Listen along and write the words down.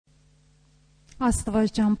Աստված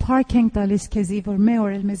ջան, փառք ենք տալիս քեզի, որ մեր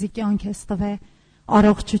օրել մեզի կյանք ես տվել,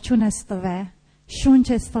 առողջություն ես տվել, շունչ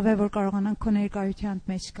ես տվել, որ կարողանանք քո ներկայության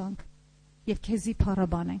մեջ գանք եւ քեզի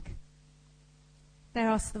փառաբանենք։ Տեր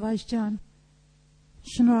Աստված ջան,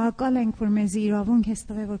 շնորհակալ ենք, որ մեզի իրավունք ես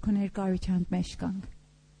տվել, որ քո ներկայության մեջ գանք։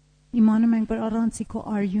 Իմանում ենք, որ առանց քո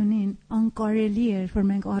արյունին անկարելի էր, որ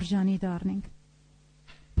մենք արժանի դառնանք։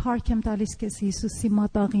 Փառք եմ տալիս քեզ Հիսուսի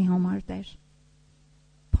մատաղի համար, Տեր։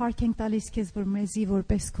 Փառք ենք տալիս քեզ, որ մեզի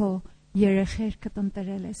որպես քո երեխեր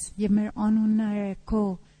կտնտրել ես եւ մեր անունները քո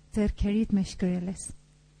ձեռքերիդ մեջ գրել ես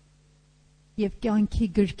եւ կյանքի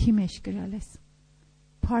գրքի մեջ գրել ես։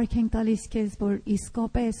 Փառք ենք տալիս քեզ, որ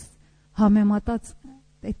իսկապես համեմատած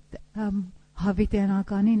այդ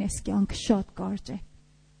հավիտենականին այս կյանքը շատ կարճ է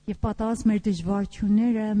եւ պատահած մեր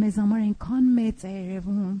դժվարությունները մեզ համար այնքան մեծ է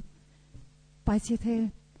երևում, բայց եթե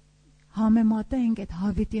համեմատենք այդ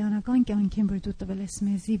հավիտյանական կյանքին, որ դու տվել ես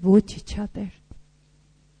մեզի, ոչինչ չատեր։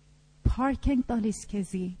 Փառք ենք տալիս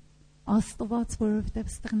քեզի, Աստված, որովհետև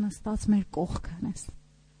ստեղ նստած մեր կողքն ես։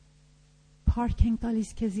 Փառք ենք տալիս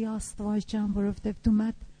քեզի, Աստված ջան, որովհետև դու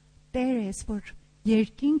մեծ Տեր ես, որ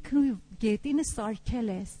երկինքն ու գետինը սարքել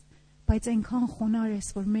ես, բայց այնքան խոնար ես,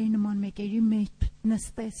 որ մեր նման մեկերի մեջ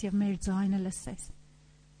նստես եւ մեր ձայնը լսես։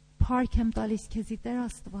 Փառք եմ տալիս քեզի, Տեր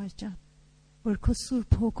Աստված ջան, որ քո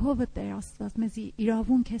Սուրբ Հոգովը, Տեր Աստված, մեզի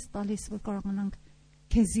իրավունք ես տալիս, որ կարողանանք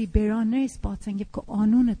քեզի բերաններս բացենք եւ քո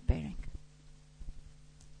անունը բերենք։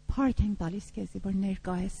 Փառք ենք տալիս քեզի, որ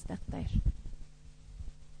ներկա ես այդտեղ, Տեր։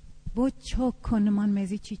 Ոչ ոք քո նման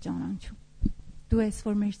մեզի չի ճանաչում։ Դու ես,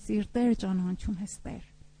 որ մեր սիրտերը ճանաչում ես, Տեր։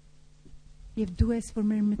 Եվ դու ես, որ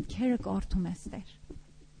մեր մտքերը կարդում ես, Տեր։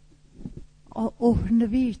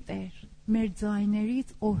 Օրհնվիր, Տեր, մեր ձայներից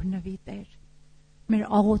օրհնվի, Տեր։ Մեր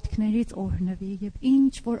աղոթքներից օրհնվի եւ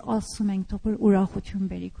ինչ որ ասում ենք, թող որ ուրախություն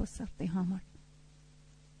բերի քո սրտի համար։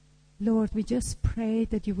 Lord, we just pray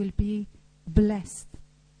that you will be blessed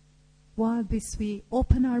while we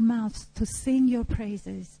open our mouths to sing your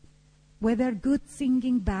praises, whether good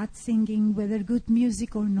singing, bad singing, whether good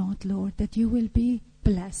music or not, Lord, that you will be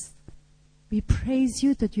blessed. We praise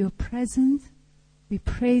you that you're present. We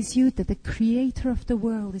praise you that the creator of the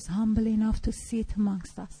world is humble enough to sit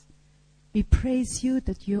amongst us. We praise you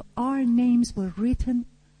that our names were written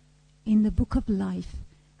in the book of life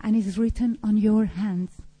and is written on your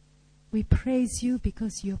hands. We praise you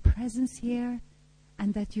because your presence here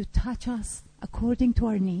and that you touch us according to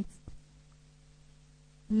our needs.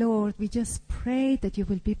 Lord, we just pray that you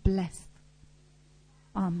will be blessed.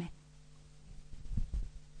 Amen.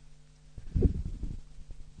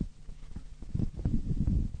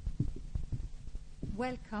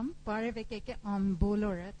 Welcome, բարևեկեք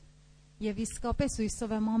ամբոլորը եւ իսկապես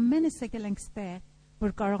հույսով եմ ամենս եկել ենք ստեղ,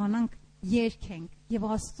 որ կարողանանք երգենք եւ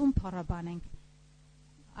Աստծուն փառաբանենք.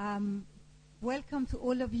 Welcome to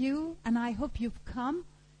all of you, and I hope you've come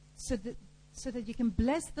so that you can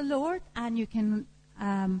bless the Lord and you can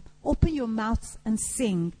open your mouths and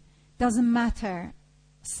sing. Doesn't even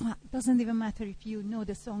matter if you know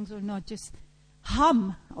the songs or not. Just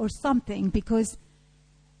hum or something, because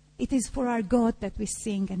it is for our God that we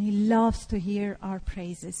sing, and He loves to hear our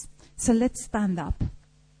praises. So let's stand up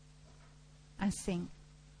and sing.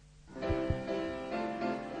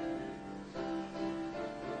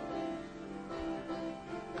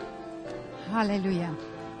 Hallelujah.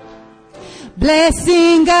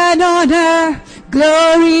 Blessing and honor,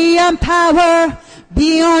 glory and power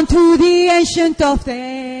be unto the Ancient of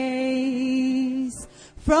Days.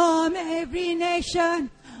 From every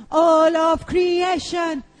nation, all of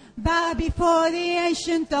creation, bow before the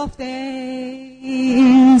Ancient of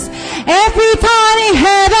Days. Every tongue in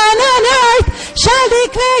heaven and earth shall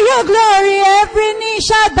declare your glory. Every knee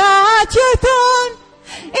shall bow at your throne.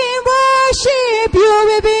 In worship you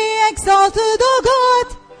will be exalted, O God,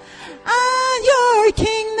 and your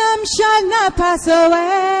kingdom shall not pass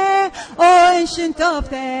away, O Ancient of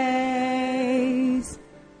Days.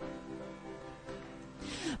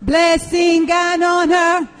 Blessing and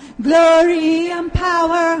honor, glory and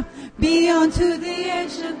power be unto the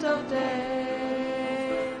Ancient of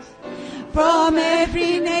Days. From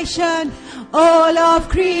every nation, all of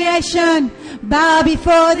creation, bow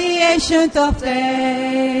before the Ancient of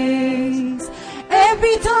Days.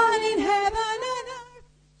 Every tongue in heaven and earth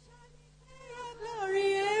shall declare your glory.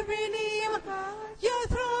 Every knee at your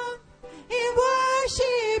throne. In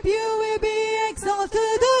worship you will be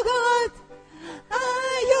exalted, O God,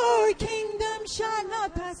 and your kingdom shall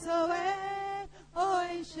not pass away, O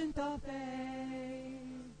Ancient of Days.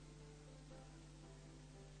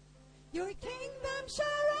 Your kingdom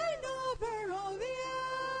shall reign over all the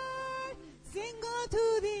earth. Sing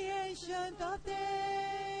unto the Ancient of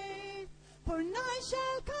Days. For none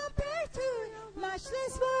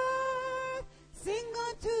matchless worth. Sing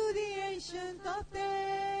unto the Ancient of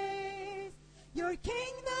Days. Your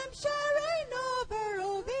kingdom shall reign over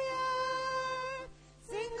all the earth.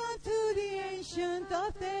 Sing unto the Ancient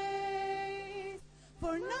of Days.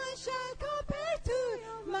 For none shall compare to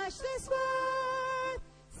your matchless worth.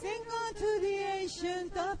 Sing unto the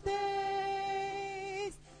Ancient of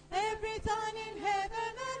Days. Every tongue in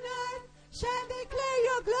heaven and earth shall declare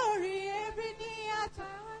your glory. Every knee at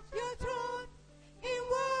your throne. In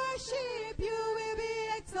worship you will be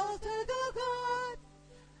exalted, O God.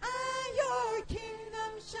 And your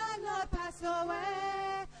kingdom shall not pass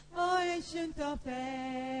away. O Ancient of Days.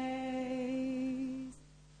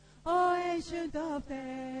 O Ancient of Days.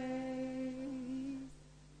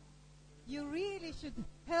 You really should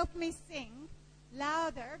help me sing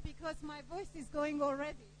louder because my voice is going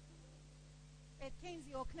already.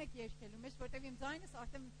 Etkenzi oknek yerkelumesh որտեղ իմ ձայնս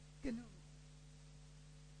արդեն գնում է.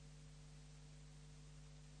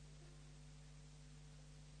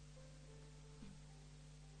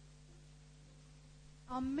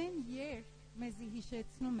 Ամեն երկ մեզի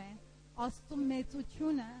հիշեցնում է Աստծո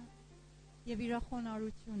մեծությունը եւ իր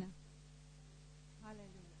խոնարհությունը.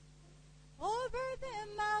 Hallelujah. Over the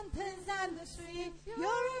mountains and the streams,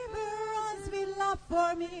 your river runs with love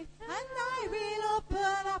for me, and I will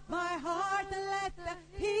open up my heart and let the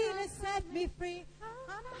healer set me free.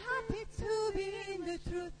 I'm happy to be in the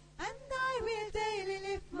truth, and I will daily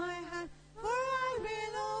lift my hand, for I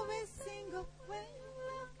will always sing of when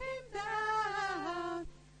you came down.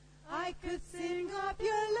 I could sing of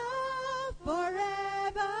your love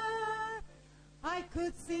forever. I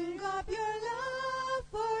could sing of your love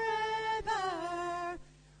forever.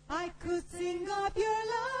 I could sing of your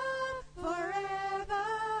love forever.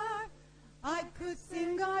 I could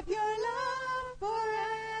sing of your love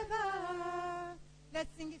forever.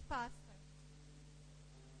 Let's sing it faster.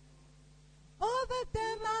 Over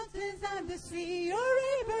the mountains and the sea, your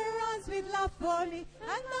river runs with love for me,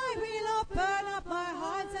 and I will open up my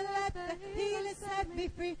heart and let the healer set me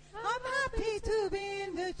free. I'm happy to be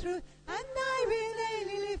in the truth, and I will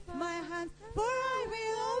daily lift my hands, for I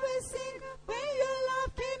will always sing when your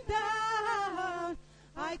love came down.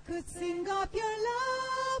 I could sing of your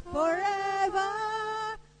love forever.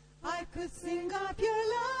 I could sing of your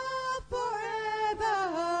love forever.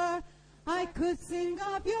 I could sing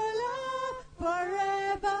of your love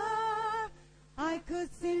forever. I could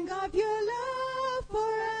sing of your love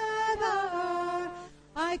forever.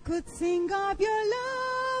 I could sing of your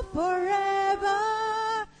love forever.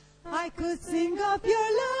 I could sing of your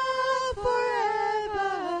love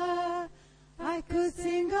forever. I could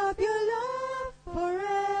sing of your love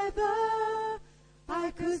forever.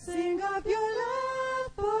 I could sing of your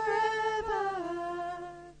love forever.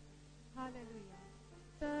 Hallelujah.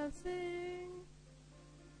 Dancing.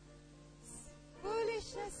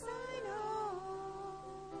 Foolishness I know,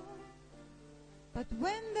 but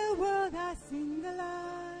when the world has seen the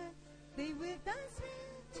light, they will dance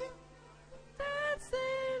with you,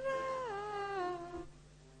 dancing around.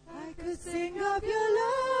 I could sing of your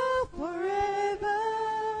love forever.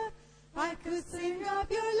 I could sing of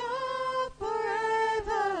your love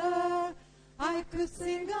forever. I could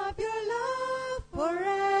sing of your love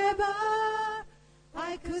forever.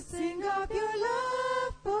 I could sing of your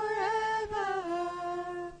love forever.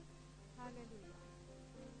 Hallelujah.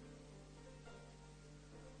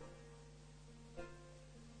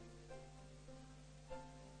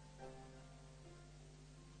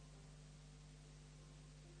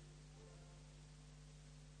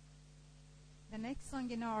 The next song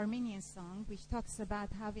in our Armenian song, which talks about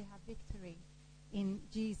how we have victory in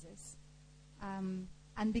Jesus, and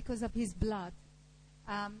because of His blood.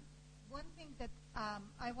 One thing that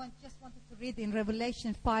I just wanted to read in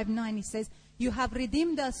Revelation 5:9, it says, "You have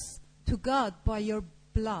redeemed us to God by your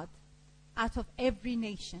blood out of every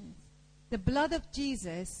nation." The blood of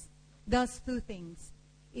Jesus does two things.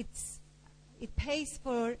 It pays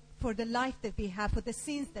for the life that we have, for the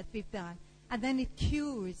sins that we've done, and then it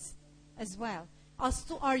cures as well.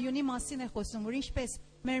 Աստու արյունի մասին է խոսում, որ ինչպես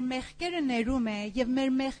մեր մեղքերը ներում է եւ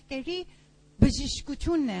մեր մեղքերի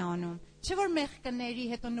բժշկությունն է անում։ Չէ որ մեղքների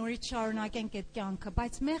հետո նորից շարունակենք այդ կյանքը,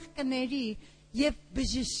 բայց մեղքների եւ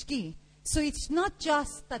բժշկի. So it's not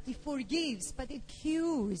just that He forgives, but it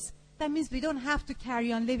cures. That means we don't have to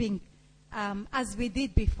carry on living as we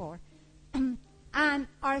did before. And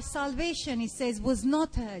our salvation, He says, was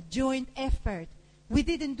not a joint effort. We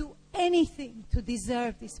didn't do anything to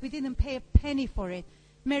deserve this. We didn't pay a penny for it.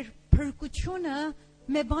 Մեր փրկությունը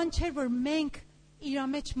մի բան չէր, որ մենք իր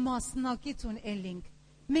մեջ մասնակից ունենք։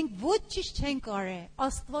 Մենք ոչ ճիշտ չենք արել,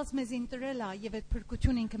 Աստված մեզ ինտրել է եւ այդ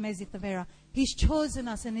փրկություն ինքը մեզի տվել է. He's chosen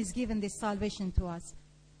us and he's given this salvation to us.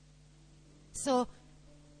 So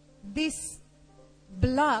this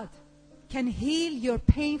blood can heal your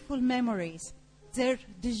painful memories. Ձեր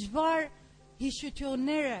դժվար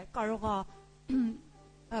հիշությունները կարող է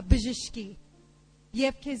բժշկի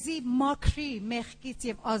եւ քեզի մաքրի մեղքից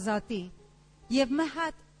եւ ազատի. Եվ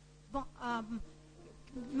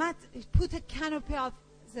put a canopy of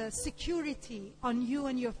the security on you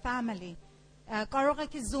and your family. Կարող է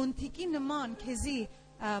քեզ զոնտիկի նման քեզի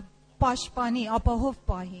պաշտպանի, ապահով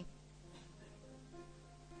պահի.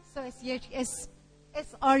 So it's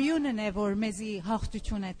Arjunն է որ մեզի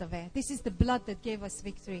հաղթություն է տվել. This is the blood that gave us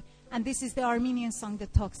victory. And this is the Armenian song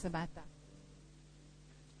that talks about that.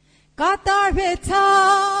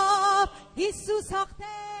 Կատարվեցավ Հիսուս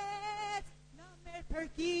հաղթեց, նա մեր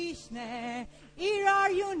փրկիչն է, իր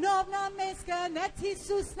արյունով նա մեզ կնեց,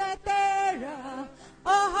 Հիսուսն է Տերը,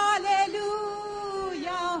 օ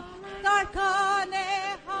հալելույա, կարգան է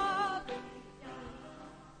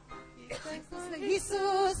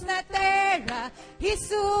Հիսուսն է Տերը,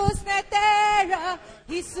 Հիսուսն է Տերը,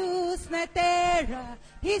 Հիսուսն է Տերը,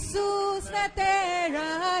 Հիսուսն է Տերը,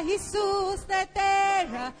 Հիսուսն է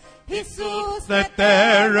Տերը, Հիսուսն է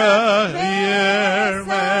Տերը,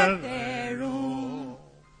 երմերներում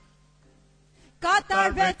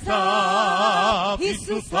կատարվեցավ,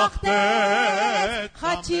 Հիսուս հաղթեց,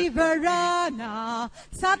 խաչի վրանա,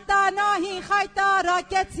 սատանահին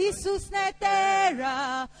խայտարակեց, Հիսուսն է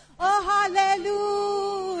Տերը, օ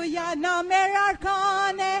հալելույա, նա մեր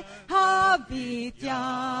արքան է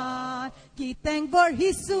հավիտյան, գիտենք, որ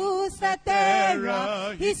Հիսուսն է Տերը,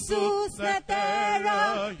 Հիսուսն է Տերը,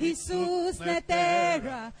 Հիսուսն է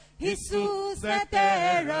Տերը, Հիսուսն է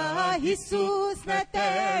Տերը, Հիսուսն է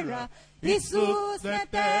Տերը, Հիսուսն է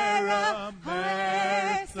Տերը,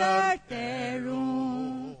 մեր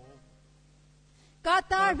սրտերում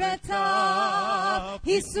կատարվեցավ,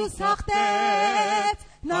 Հիսուս հաղթեց,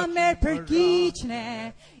 նա մեր փրկիչն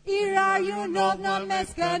է, իր արյունով նա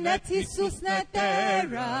մեզ կնեց, Հիսուսն է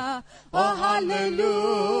Տերը, օ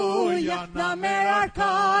հալելույա, նա մեր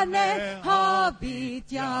արքան է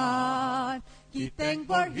հավիտյան, գիտենք,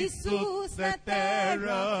 որ Հիսուսն է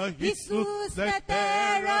Տերը, Հիսուսն է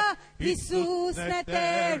Տերը, Հիսուսն է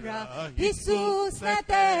Տերը, Հիսուսն է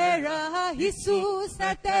Տերը, Հիսուսն է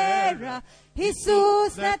Տերը,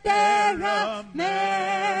 Հիսուսն է Տերը,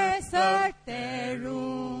 մեր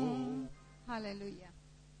սրտերում. Hallelujah.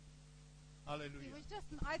 Hallelujah.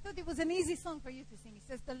 I thought it was an easy song for you to sing. It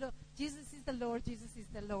says, Jesus is the Lord, Jesus is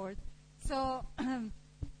the Lord. So, and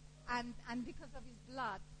because of his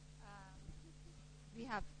blood, we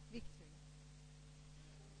have victory.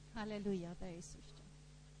 Hallelujah.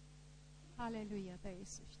 Hallelujah.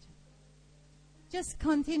 Just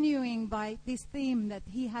continuing by this theme that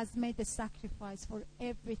he has made a sacrifice for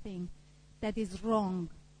everything that is wrong.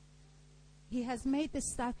 He has made the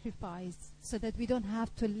sacrifice so that we don't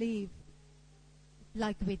have to live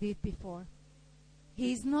like we did before.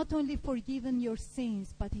 He is not only forgiven your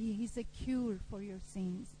sins, but he is a cure for your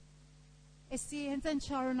sins. Էսի հենց այն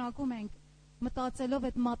շարունակում ենք մտածելով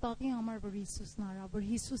այդ մատաղի համար, որ Հիսուսն արա, որ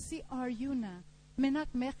Հիսուսի արյունը մենակ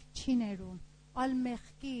մեղք չի ներում, այլ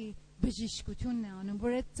մեղքի բժշկությունն է անում,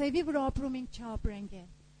 որ այդ ծևի վրա ապրում ենք չապրենք է.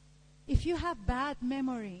 If you have bad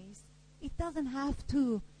memories, it doesn't have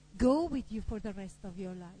to go with you for the rest of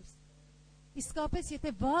your lives. Իսկապես,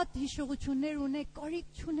 եթե վատ հիշողություններ ունեք, կարիք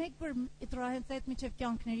չունեք, որ հենց այդ միջև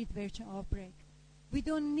կյանքներիդ վերջը ապրեք. We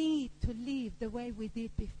don't need to live the way we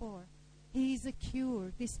did before. He is a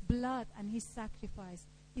cure. This blood and his sacrifice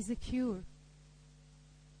is a cure.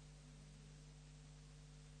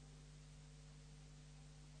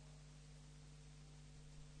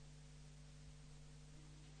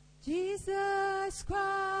 Jesus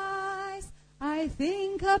Christ, I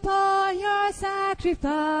think upon your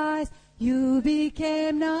sacrifice. You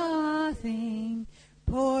became nothing,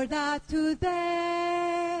 poured out to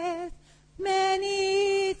death.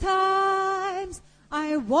 Many times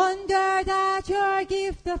I wondered at your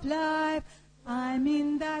gift of life. I'm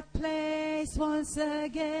in that place once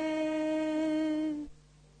again.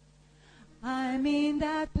 I'm in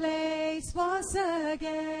that place once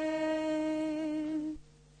again.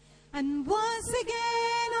 And once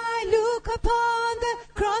again I look upon the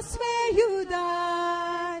cross where you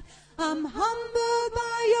died. I'm humbled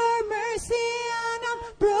by your mercy and I'm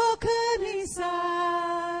broken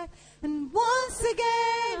inside. And once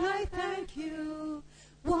again I thank you.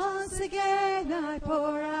 Once again I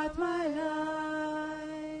pour out my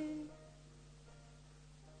life.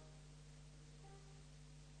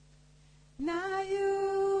 Now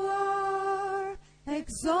you are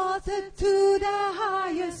exalted. exalted to the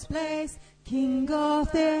highest place, King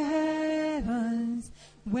of the heavens,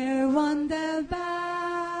 where one thou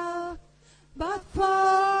bow. But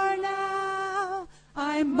for now,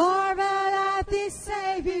 I marvel at this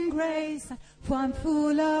saving grace, for I'm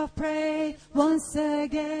full of praise once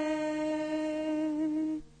again.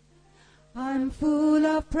 I'm full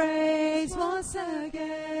of praise once again.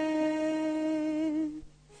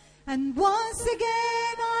 And once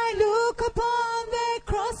again I look upon the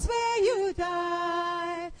cross where you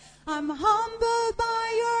died. I'm humbled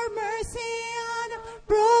by your mercy and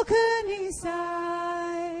broken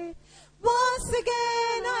inside. Once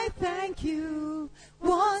again I thank you.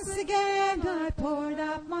 Once again I poured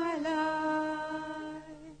out my life.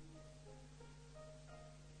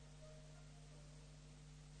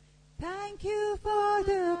 Thank you for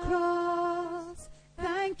the cross.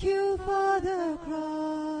 Thank you for the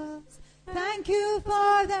cross. Thank you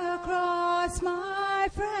for the cross, my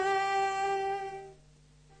friend.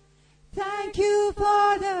 Thank you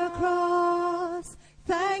for the cross.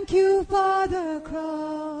 Thank you for the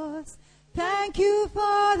cross. Thank you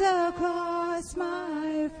for the cross,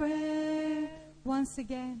 my friend. Once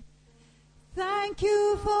again. Thank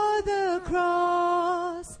you for the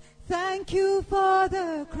cross. Thank you for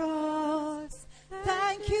the cross.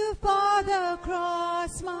 Thank you for the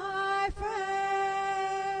cross, my friend.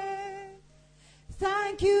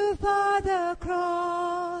 Thank you for the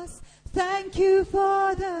cross. Thank you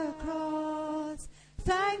for the cross.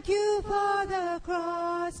 Thank you for the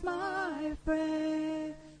cross, my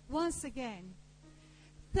friend. Once again.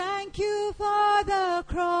 Thank you for the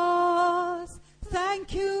cross.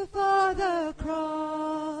 Thank you for the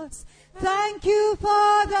cross. Thank you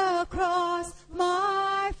for the cross,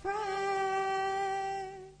 my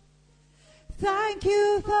friend. Thank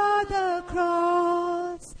you for the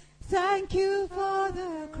cross. Thank you for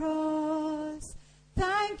the cross.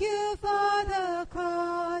 Thank you for the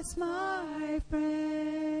cross, my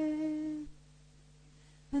friend.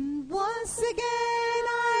 And once again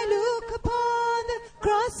I look upon the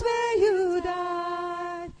cross where you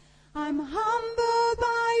died. I'm humbled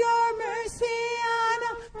by your mercy and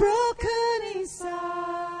I'm broken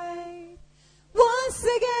inside. Once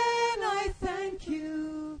again I thank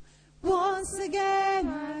you. Once again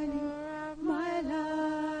I live my life.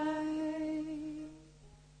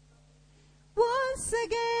 Once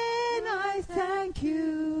again I thank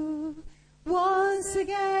you. Once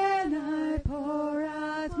again I pour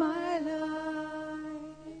out my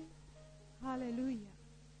life. Hallelujah.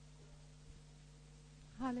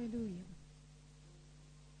 Hallelujah.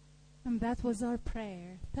 And that was our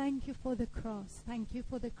prayer. Thank you for the cross. Thank you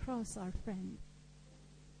for the cross, our friend.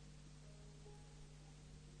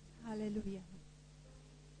 Hallelujah.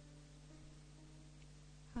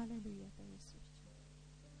 Hallelujah.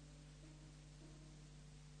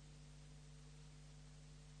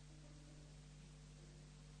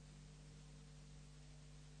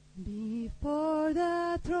 Before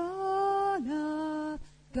the throne of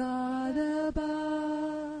God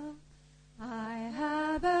above, I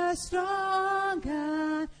have a strong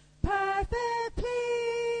and perfect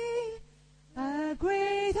plea, a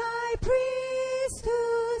great high priest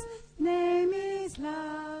whose name is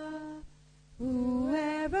love,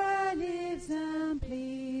 whoever lives and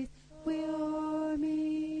pleads for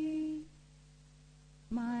me.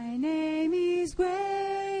 My name is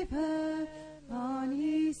graven on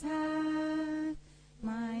his hand.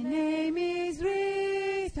 My name is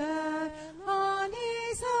written on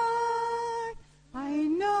his heart. I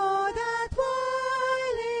know that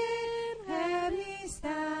while in heaven he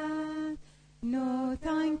stands, no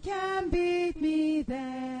tongue can beat me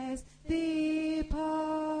thence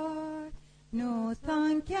depart. No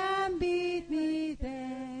tongue can beat me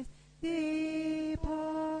thence depart.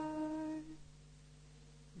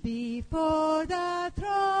 Before the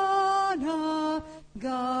throne of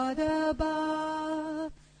God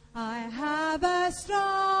above, I have a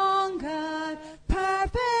strong and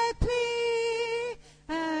perfect plea,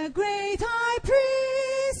 a great high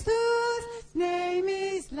priest whose name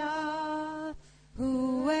is love,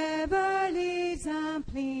 whoever lives and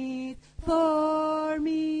pleads for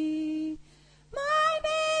me. My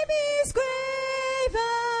name is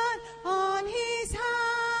graven on his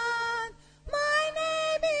hand. My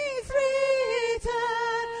name is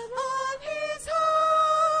written on his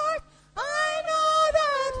heart. I know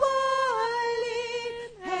that while in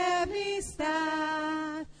heaven he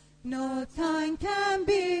stands, no tongue can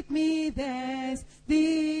beat me thence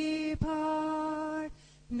depart.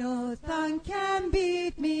 No tongue can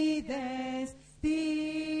beat me thence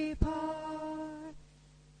depart.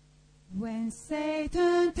 When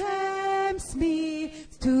Satan tempts me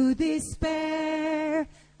to despair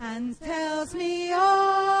and tells me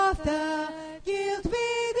of the guilt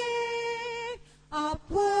within.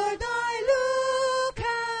 Upward I look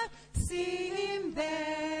and see him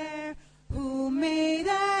there, who made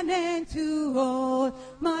an end to all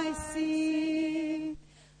my sin.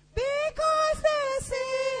 Because the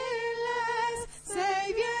sinless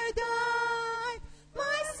Savior died,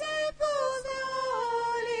 my sinful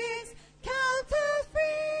soul is counted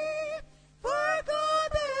free. For God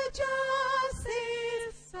the just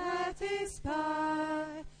is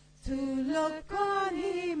satisfied to look on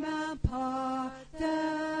him and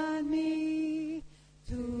pardon me.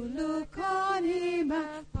 To look on him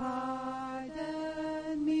and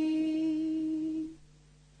pardon me.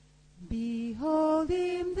 Behold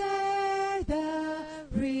him there, the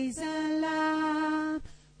risen Lamb,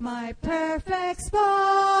 my perfect,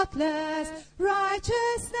 spotless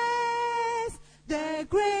righteousness, the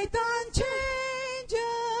great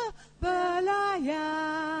unchangeable I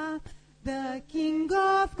am, the King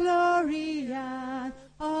of glory and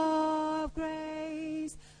of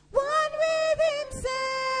grace. One with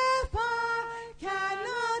himself I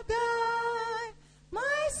cannot die.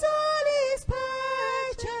 My soul is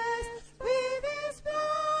purchased with his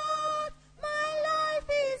blood. My life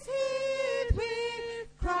is hid with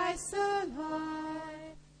Christ on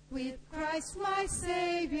high, with Christ my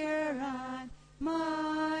Savior and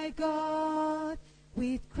my God,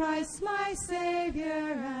 with Christ my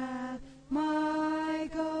Savior and my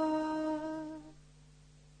God.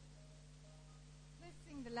 Let's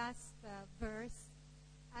sing the last verse,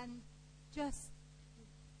 and just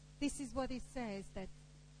this is what it says, that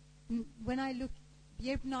when I look,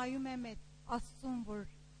 երբ նայում եմ այդ Աստծուն, որ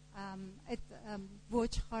այդ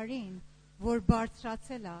ոչխարին, որ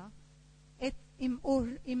բարձրացել է, այդ իմ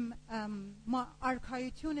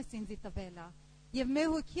արքայությունս ինձի տվել է, եւ մեր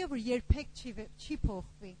հոգիը, որ երբեք չի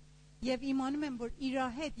փոխվի, եւ իմանում եմ, որ իր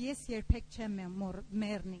հետ ես երբեք չեմ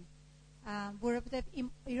մեռնի, որովհետեւ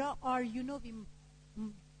իր արյունով իմ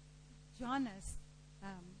ջանս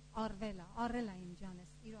առել է իմ ջանս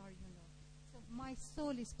իր արյունով. So my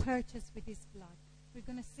soul is purchased with his blood. We're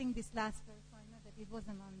going to sing this last verse. I know that it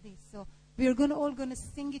wasn't on this. So we're all going to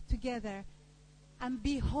sing it together. And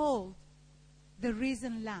behold the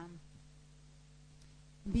risen Lamb.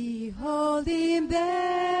 Behold him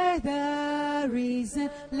there, the risen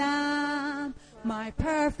Lamb, my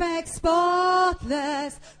perfect,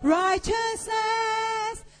 spotless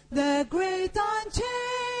righteousness, the great unchangeable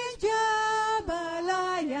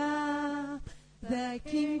I am, the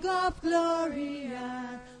King of glory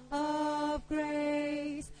and of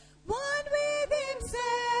grace. One with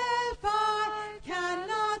himself I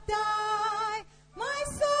cannot die. My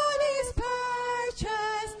soul is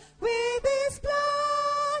purchased with his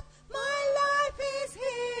blood. My life is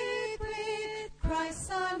hid with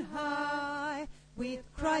Christ on high, with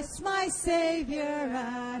Christ my Savior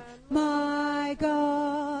and my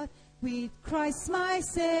God, with Christ my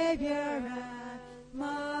Savior and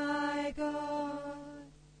my God.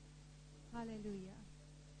 Hallelujah.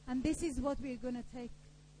 And this is what we're going to take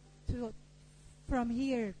from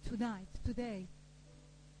here tonight, today.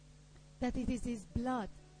 That it is his blood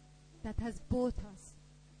that has bought us.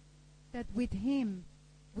 That with him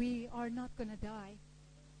we are not going to die.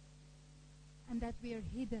 And that we are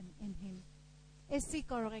hidden in him. Էսի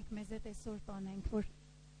կարող ենք մեզ այդ այսօր տանենք, որ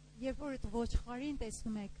երբ որ այդ ոչխարին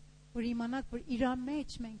տեսնում եք, որ իմանաք, որ իր մեջ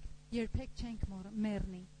մենք երբեք չենք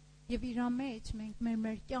մեռնի, եւ իր մեջ մենք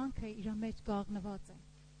մեր կյանքը իր մեջ գաղտնված է.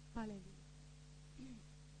 Hallelujah.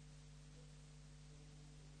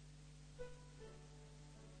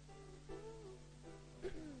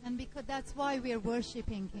 And because that's why we are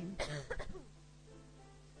worshiping him.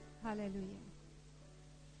 Hallelujah.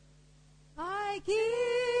 I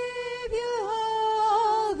give you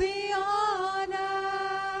all the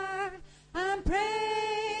honor and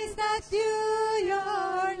praise that's due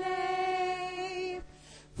your name,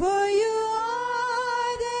 for you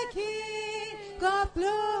are the King of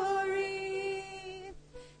glory,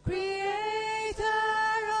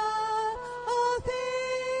 creator of all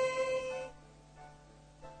things,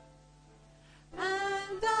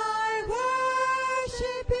 and I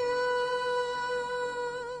worship you.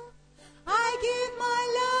 I give my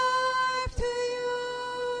life to you.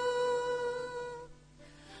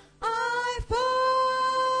 I fall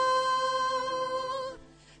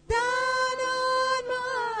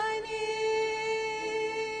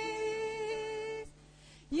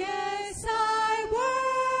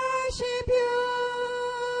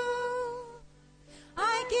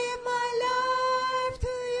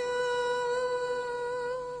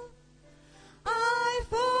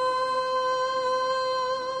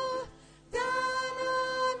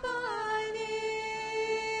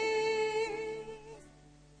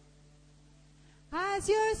As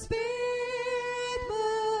your spirit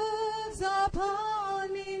moves upon